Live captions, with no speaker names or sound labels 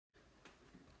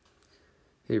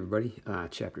Hey everybody,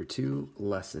 Chapter 2,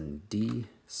 Lesson D,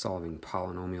 Solving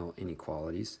Polynomial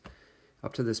Inequalities.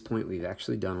 Up to this point, we've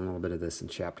actually done a little bit of this in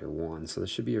Chapter 1, so this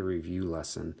should be a review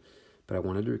lesson, but I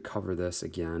wanted to cover this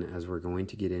again as we're going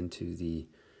to get into the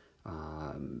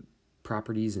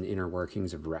properties and inner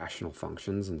workings of rational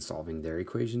functions and solving their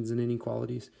equations and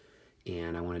inequalities,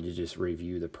 and I wanted to just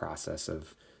review the process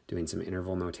of doing some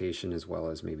interval notation as well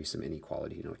as maybe some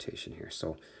inequality notation here.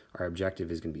 So our objective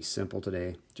is going to be simple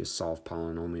today, just solve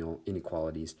polynomial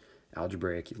inequalities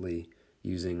algebraically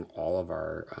using all of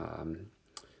our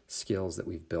skills that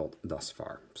we've built thus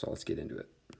far. So let's get into it.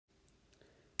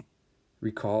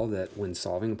 Recall that when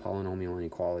solving a polynomial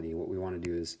inequality, what we want to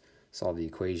do is solve the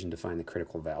equation to find the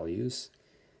critical values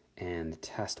and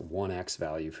test one x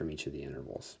value from each of the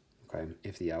intervals. Okay?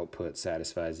 If the output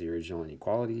satisfies the original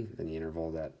inequality, then the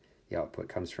interval that the output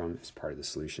comes from is part of the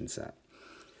solution set.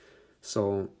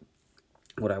 So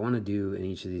what I want to do in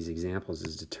each of these examples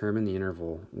is determine the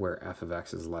interval where f of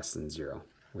x is less than 0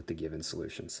 with the given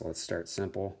solution. So let's start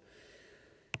simple.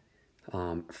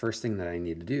 First thing that I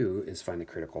need to do is find the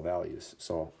critical values.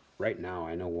 So right now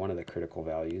I know one of the critical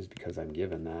values because I'm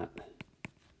given that.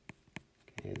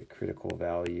 Okay, the critical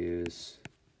values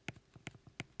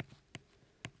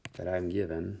that I'm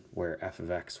given where f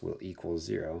of x will equal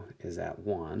 0 is at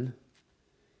 1.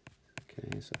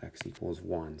 Okay, so x equals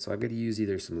 1. So I've got to use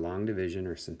either some long division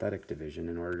or synthetic division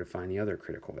in order to find the other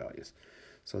critical values.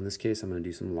 So in this case, I'm going to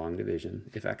do some long division.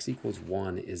 If x equals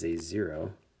 1 is a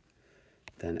 0,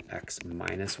 then x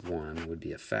minus 1 would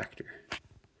be a factor.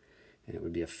 And it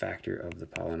would be a factor of the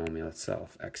polynomial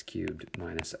itself, x cubed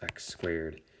minus x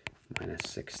squared minus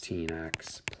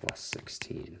 16x plus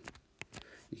 16.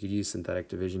 You could use synthetic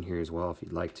division here as well if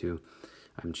you'd like to.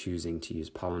 I'm choosing to use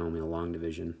polynomial long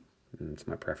division. And it's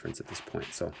my preference at this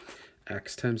point. So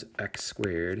x times x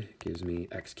squared gives me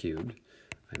x cubed.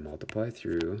 I multiply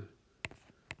through.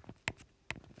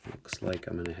 Looks like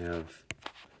I'm going to have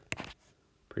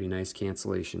pretty nice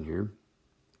cancellation here.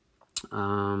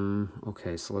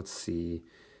 Okay, so let's see.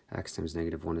 X times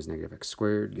negative 1 is negative x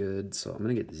squared. Good. So I'm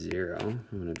going to get 0.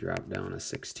 I'm going to drop down a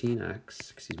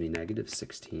 16x, excuse me, negative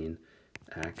 16x.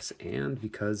 And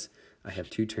because I have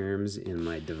two terms in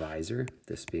my divisor,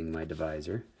 this being my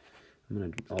divisor, I'm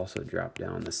going to also drop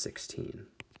down the 16.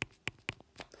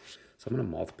 So I'm going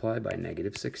to multiply by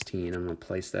negative 16. I'm going to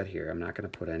place that here. I'm not going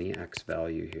to put any x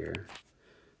value here.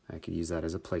 I could use that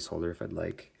as a placeholder if I'd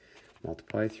like.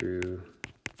 Multiply through.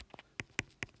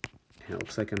 And it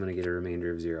looks like I'm going to get a remainder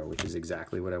of 0, which is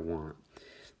exactly what I want.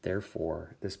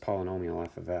 Therefore, this polynomial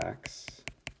f of x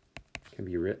can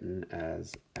be written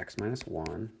as x minus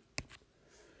 1,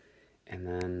 and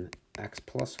then x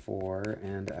plus 4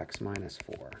 and x minus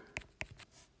 4.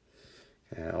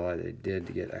 Okay, all I did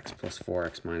to get x plus 4,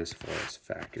 x minus 4 is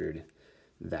factored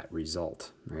that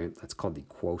result, right? That's called the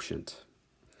quotient.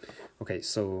 Okay,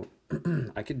 so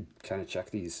I could kind of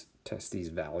test these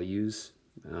values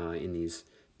in these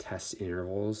test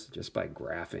intervals just by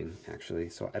graphing, actually.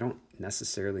 So I don't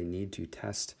necessarily need to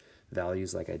test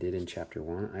values like I did in Chapter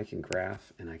 1. I can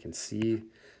graph and I can see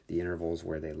the intervals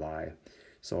where they lie.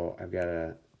 So I've got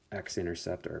a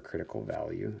x-intercept or a critical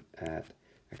value at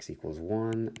x equals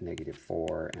 1, negative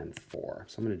 4, and 4.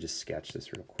 So I'm going to just sketch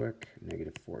this real quick.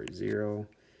 Negative 4 is 0.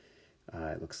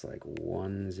 It looks like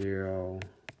 1, 0,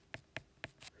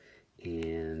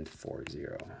 and 4,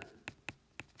 0.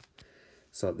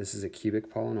 So this is a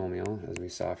cubic polynomial, as we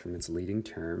saw from its leading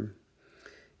term.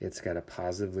 It's got a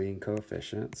positive leading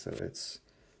coefficient, so its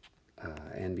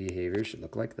end behavior should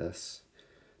look like this.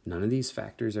 None of these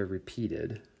factors are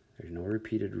repeated. There's no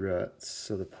repeated roots,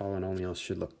 so the polynomial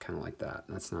should look kind of like that.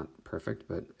 That's not perfect,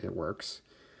 but it works.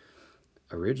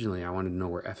 Originally, I wanted to know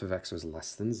where f of x was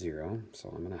less than 0, so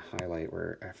I'm going to highlight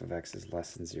where f of x is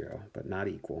less than 0, but not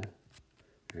equal.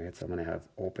 All right, so I'm going to have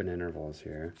open intervals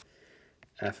here.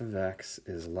 F of x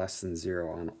is less than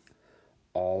 0 on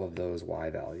all of those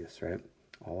y values, right?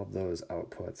 All of those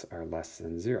outputs are less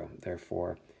than 0.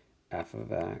 Therefore, f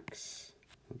of x,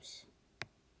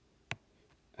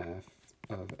 f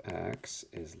of x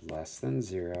is less than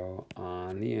 0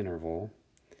 on the interval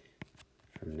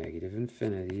from negative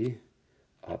infinity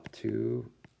up to,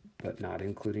 but not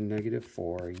including negative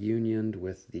 4, unioned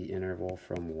with the interval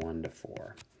from 1 to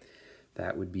 4.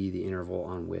 That would be the interval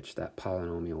on which that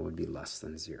polynomial would be less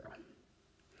than 0.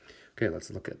 Okay, let's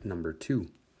look at number 2.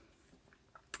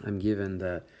 I'm given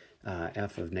that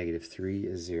f of negative 3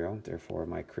 is 0. Therefore,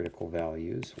 my critical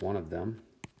values, one of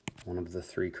the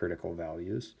three critical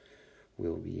values,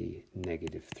 will be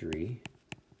negative 3.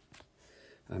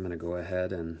 I'm going to go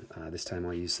ahead and this time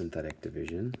I'll use synthetic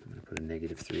division. I'm going to put a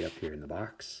negative 3 up here in the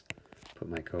box, put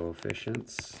my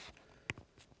coefficients.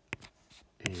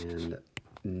 And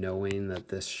knowing that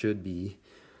this should be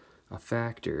a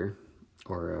factor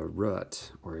or a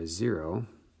root or a 0,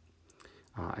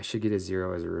 I should get a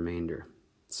 0 as a remainder.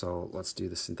 So let's do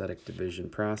the synthetic division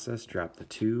process. Drop the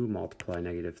 2, multiply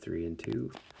 -3 and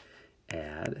 2,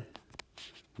 add,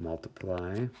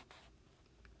 multiply,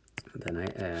 then I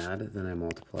add, then I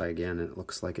multiply again, and it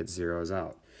looks like it zeroes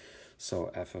out.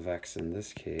 So f of x in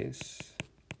this case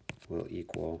will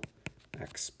equal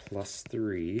x plus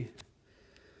 3.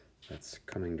 That's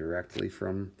coming directly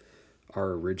from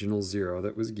our original 0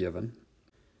 that was given.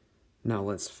 Now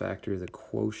let's factor the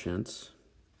quotient.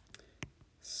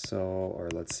 Or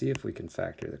let's see if we can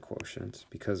factor the quotient,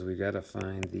 because we've got to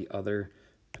find the other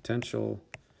potential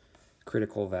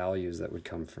critical values that would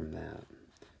come from that.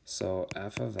 So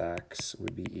f of x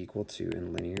would be equal to,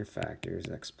 in linear factors,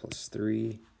 x plus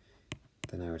 3.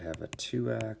 Then I would have a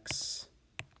 2x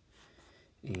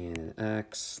and an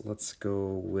x. Let's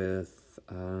go with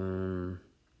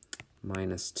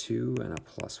minus 2 and a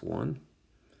plus 1.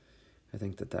 I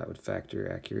think that would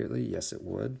factor accurately. Yes, it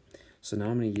would. So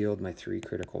now I'm going to yield my 3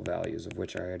 critical values, of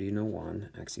which I already know 1.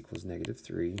 X equals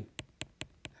 -3,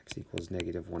 x equals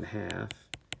 -1/2,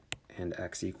 and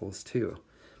x equals 2.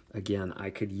 Again,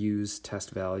 I could use test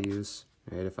values,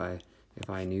 right? If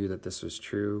I knew that this was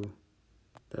true,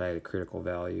 that I had a critical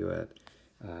value at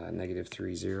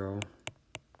 -3, 0,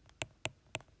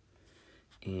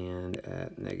 and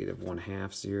at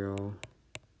 -1/2, 0,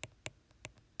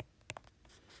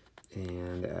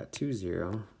 and at 2,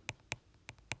 0,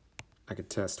 I could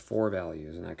test 4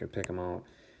 values, and I could pick them out,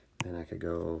 and I could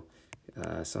go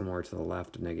somewhere to the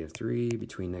left of -3,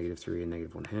 between -3 and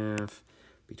 -1/2,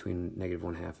 between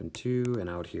 -1/2 and 2, and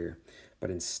out here.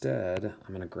 But instead, I'm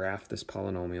going to graph this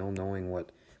polynomial, knowing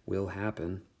what will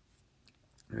happen.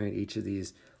 Right? Each of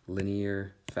these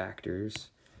linear factors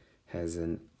has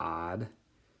an odd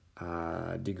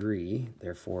degree,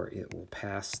 therefore it will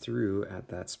pass through at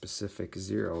that specific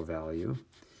 0 value,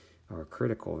 or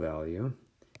critical value.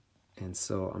 And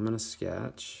so I'm going to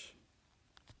sketch,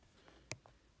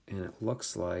 and it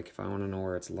looks like, if I want to know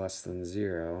where it's less than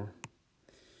 0,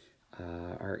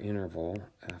 our interval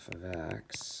f of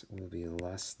x will be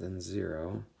less than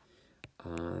 0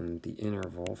 on the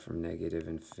interval from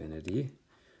 -infinity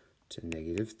to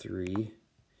 -3,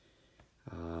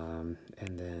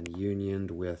 and then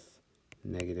unioned with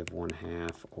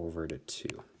 -1/2 over to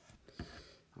 2.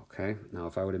 Okay, now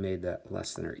if I would have made that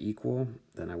less than or equal,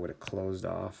 then I would have closed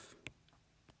off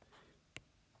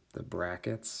the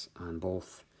brackets on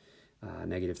both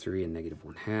 -3 and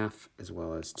 -1/2, as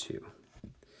well as 2.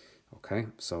 Okay,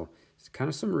 so it's kind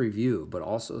of some review, but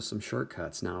also some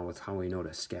shortcuts now with how we know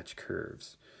to sketch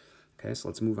curves. Okay, so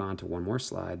let's move on to one more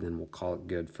slide, then we'll call it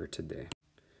good for today.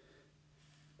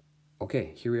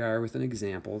 Okay, here we are with an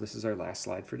example. This is our last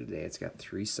slide for today. It's got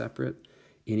 3 separate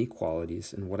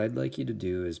inequalities, and what I'd like you to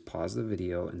do is pause the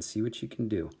video and see what you can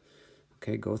do.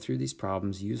 Okay, go through these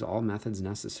problems, use all methods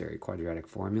necessary: quadratic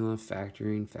formula,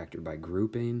 factoring, factor by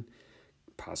grouping,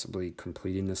 possibly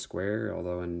completing the square,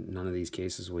 although in none of these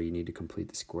cases will you need to complete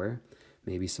the square,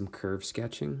 maybe some curve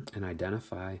sketching, and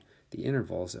identify the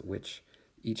intervals at which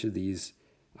each of these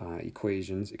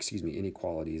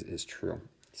inequalities is true.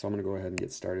 So I'm going to go ahead and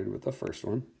get started with the first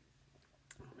one.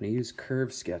 I'm going to use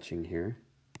curve sketching here.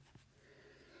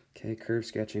 Okay, curve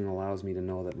sketching allows me to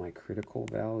know that my critical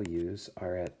values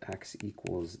are at x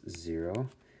equals 0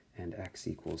 and x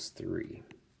equals 3.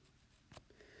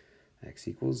 X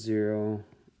equals 0,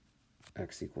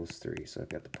 x equals 3. So I've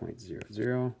got the point 0,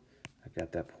 0. I've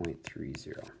got that point 3,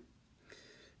 0.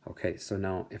 Okay, so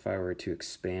now if I were to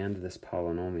expand this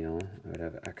polynomial, I would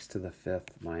have x to the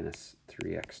 5th minus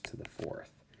 3x to the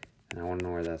 4th. And I want to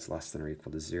know where that's less than or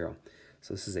equal to 0.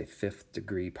 So this is a 5th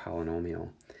degree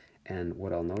polynomial. And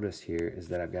what I'll notice here is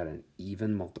that I've got an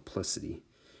even multiplicity,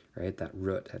 right? That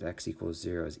root at x equals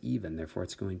 0 is even. Therefore,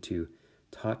 it's going to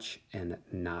touch and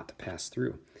not pass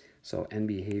through. So end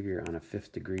behavior on a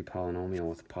 5th degree polynomial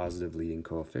with a positive leading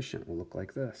coefficient will look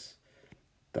like this.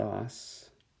 Thus,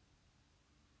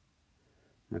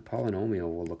 my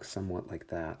polynomial will look somewhat like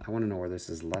that. I want to know where this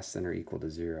is less than or equal to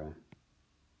 0.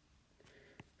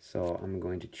 So I'm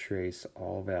going to trace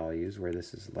all values where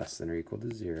this is less than or equal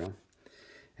to 0.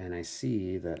 And I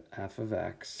see that f of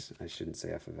x, I shouldn't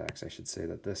say f of x, I should say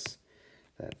that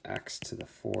that x to the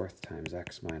 4th times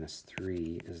x minus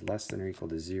 3 is less than or equal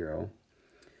to 0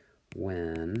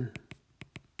 when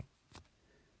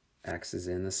x is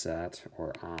in the set,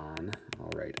 or on, I'll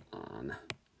write on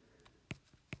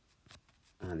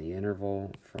the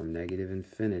interval from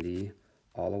 -infinity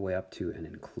all the way up to and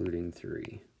including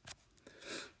 3.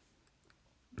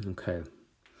 Okay.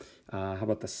 How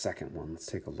about the second one? Let's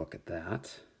take a look at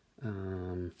that.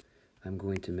 I'm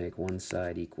going to make one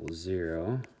side equal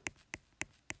 0.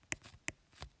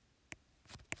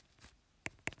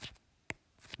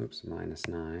 Oops, minus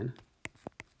 9.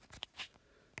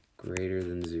 Greater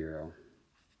than 0.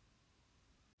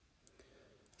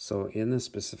 So in this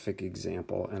specific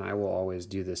example, and I will always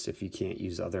do this if you can't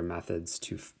use other methods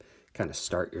to kind of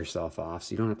start yourself off,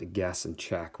 so you don't have to guess and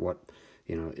check what,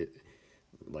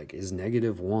 like, is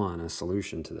 -1 a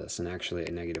solution to this? And actually,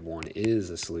 a -1 is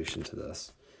a solution to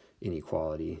this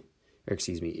inequality, or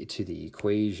excuse me, to the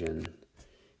equation,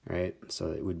 right?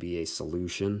 So it would be a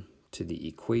solution to the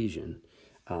equation.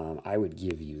 I would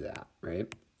give you that,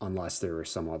 right? Unless there were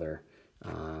some other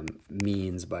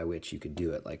means by which you could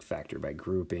do it, like factor by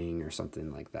grouping or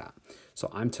something like that. So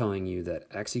I'm telling you that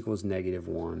x equals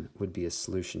 -1 would be a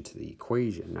solution to the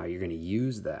equation. Now you're going to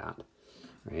use that,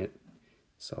 right?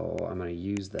 So I'm going to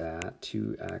use that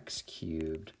 2x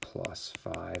cubed plus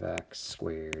 5x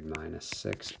squared minus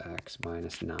 6x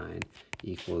minus 9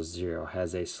 equals 0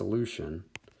 has a solution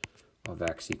of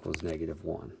x equals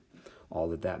 -1. All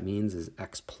that means is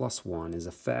x plus 1 is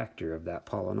a factor of that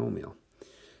polynomial.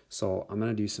 So I'm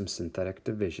going to do some synthetic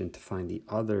division to find the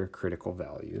other critical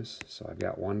values. So I've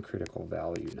got one critical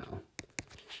value now,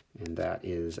 and that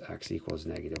is x equals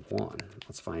 -1.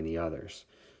 Let's find the others.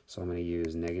 So I'm going to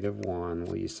use -1,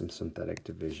 we'll use some synthetic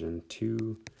division,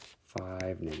 2,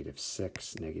 5,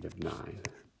 -6, -9.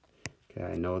 Okay,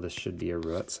 I know this should be a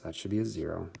root, so that should be a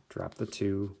 0. Drop the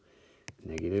 2,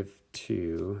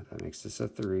 -2, that makes this a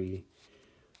 3.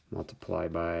 Multiply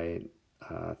by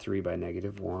 3 by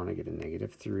 -1, I get a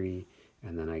 -3,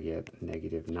 and then I get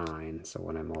 -9. So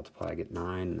when I multiply, I get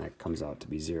 9, and that comes out to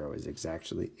be 0, is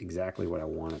exactly what I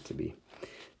want it to be.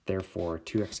 Therefore,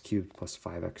 2x cubed plus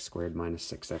 5x squared minus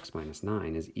 6x minus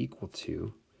 9 is equal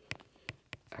to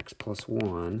x plus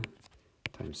 1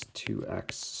 times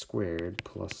 2x squared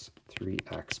plus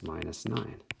 3x minus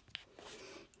 9.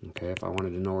 Okay, if I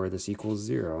wanted to know where this equals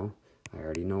 0, I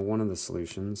already know one of the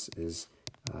solutions is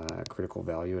a critical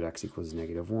value at x equals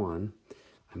 -1.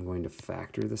 I'm going to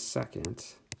factor the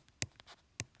second.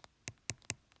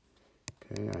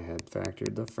 Okay, I had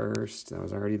factored the first. That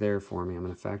was already there for me. I'm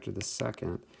going to factor the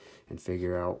second and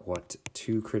figure out what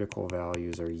two critical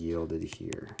values are yielded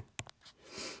here.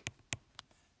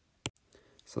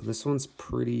 So this one's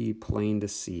pretty plain to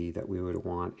see that we would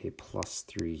want a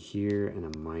 +3 here and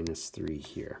a -3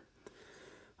 here.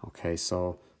 Okay,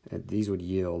 so these would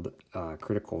yield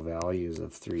critical values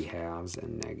of 3/2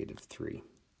 and -3.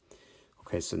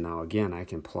 Okay, so now again, I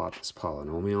can plot this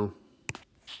polynomial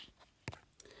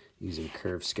using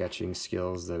curve sketching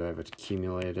skills that I've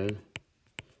accumulated.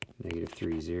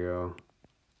 -3, 0,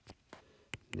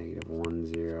 -1,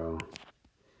 0,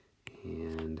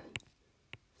 and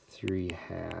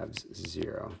 3/2,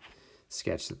 0.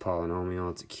 Sketch the polynomial,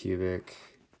 it's a cubic.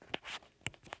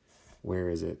 Where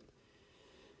is it?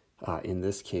 In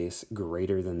this case,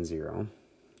 greater than 0.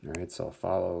 All right, so I'll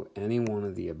follow any one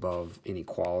of the above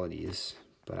inequalities,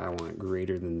 but I want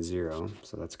greater than 0.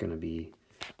 So that's going to be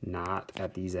not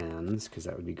at these ends, because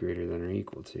that would be greater than or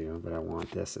equal to, but I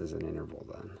want this as an interval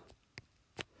then.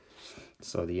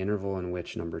 So the interval in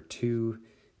which number 2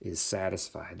 is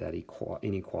satisfied, that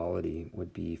inequality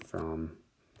would be from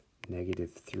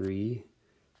 -3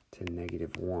 to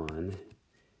 -1,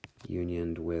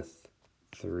 unioned with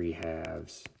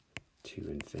 3/2 to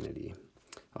infinity.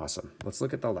 Awesome. Let's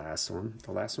look at the last one.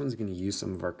 The last one's going to use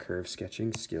some of our curve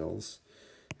sketching skills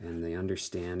and the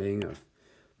understanding of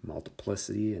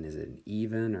multiplicity, and is it an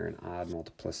even or an odd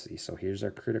multiplicity. So here's our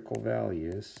critical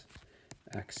values.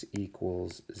 X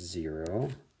equals 0,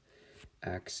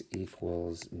 x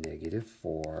equals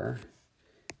 -4,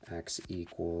 x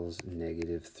equals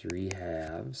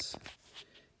 -3/2,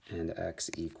 and x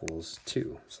equals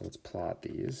 2. So let's plot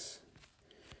these.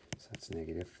 So that's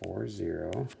 -4,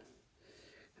 0.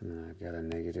 And then I've got a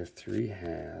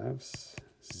 -3/2,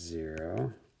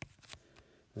 0.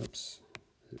 Oops,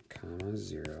 comma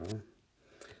 0.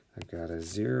 I've got a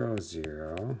 0,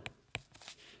 0.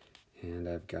 And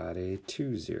I've got a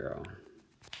 2, 0.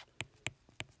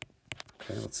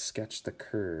 Okay, let's sketch the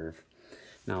curve.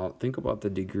 Now think about the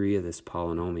degree of this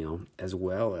polynomial as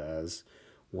well as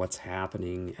what's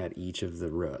happening at each of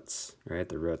the roots, right?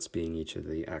 The roots being each of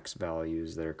the x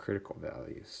values that are critical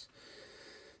values.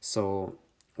 So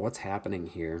what's happening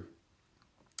here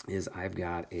is I've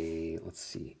got a, let's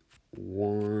see,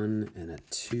 1 and a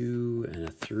 2 and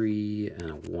a 3 and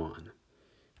a 1,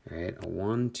 right? A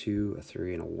 1, 2, a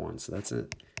 3, and a 1. So that's a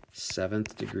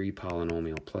 7th degree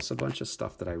polynomial plus a bunch of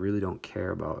stuff that I really don't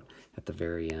care about at the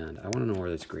very end. I want to know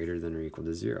whether it's greater than or equal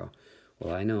to 0.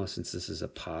 Well, I know since this is a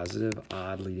positive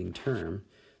odd leading term,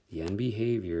 the end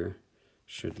behavior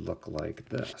should look like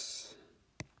this.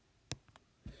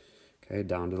 Okay,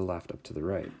 down to the left, up to the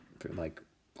right, like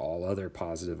all other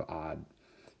positive odd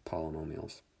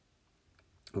polynomials.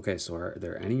 Okay, so are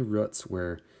there any roots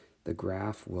where the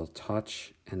graph will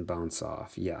touch and bounce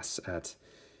off? Yes, at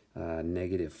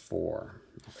 -4,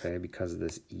 okay, because of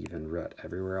this even root.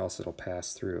 Everywhere else it'll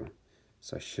pass through.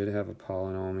 So I should have a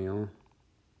polynomial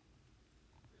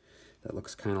that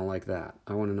looks kind of like that.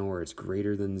 I want to know where it's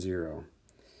greater than 0.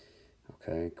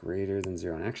 Okay, greater than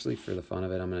 0. And actually, for the fun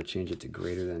of it, I'm going to change it to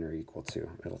greater than or equal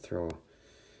to. It'll throw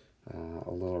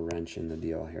a little wrench in the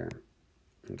deal here.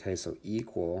 Okay, so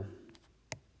equal,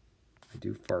 I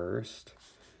do first.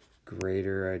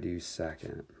 Greater, I do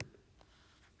second.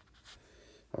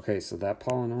 Okay, so that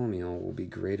polynomial will be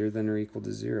greater than or equal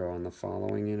to 0 on the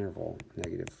following interval.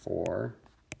 -4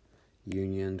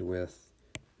 unioned with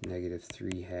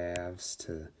 -3/2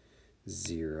 to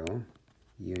 0,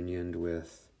 unioned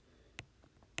with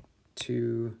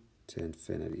 2 to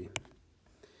infinity.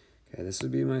 Okay, this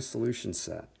would be my solution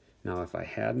set. Now, if I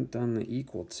hadn't done the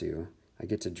equal to, I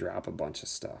get to drop a bunch of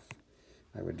stuff.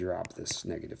 I would drop this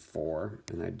 -4,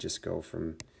 and I'd just go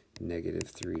from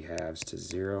 -3/2 to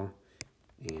 0,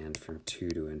 and from 2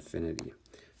 to infinity.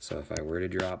 So if I were to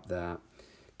drop that,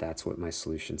 that's what my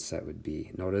solution set would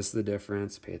be. Notice the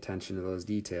difference. Pay attention to those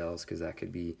details, because that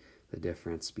could be the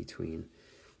difference between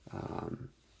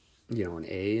you know, an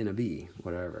A and a B,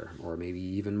 whatever, or maybe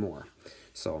even more.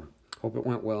 So hope it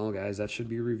went well, guys. That should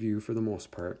be a review for the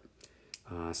most part.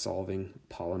 Solving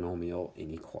polynomial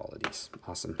inequalities.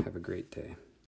 Awesome. Have a great day.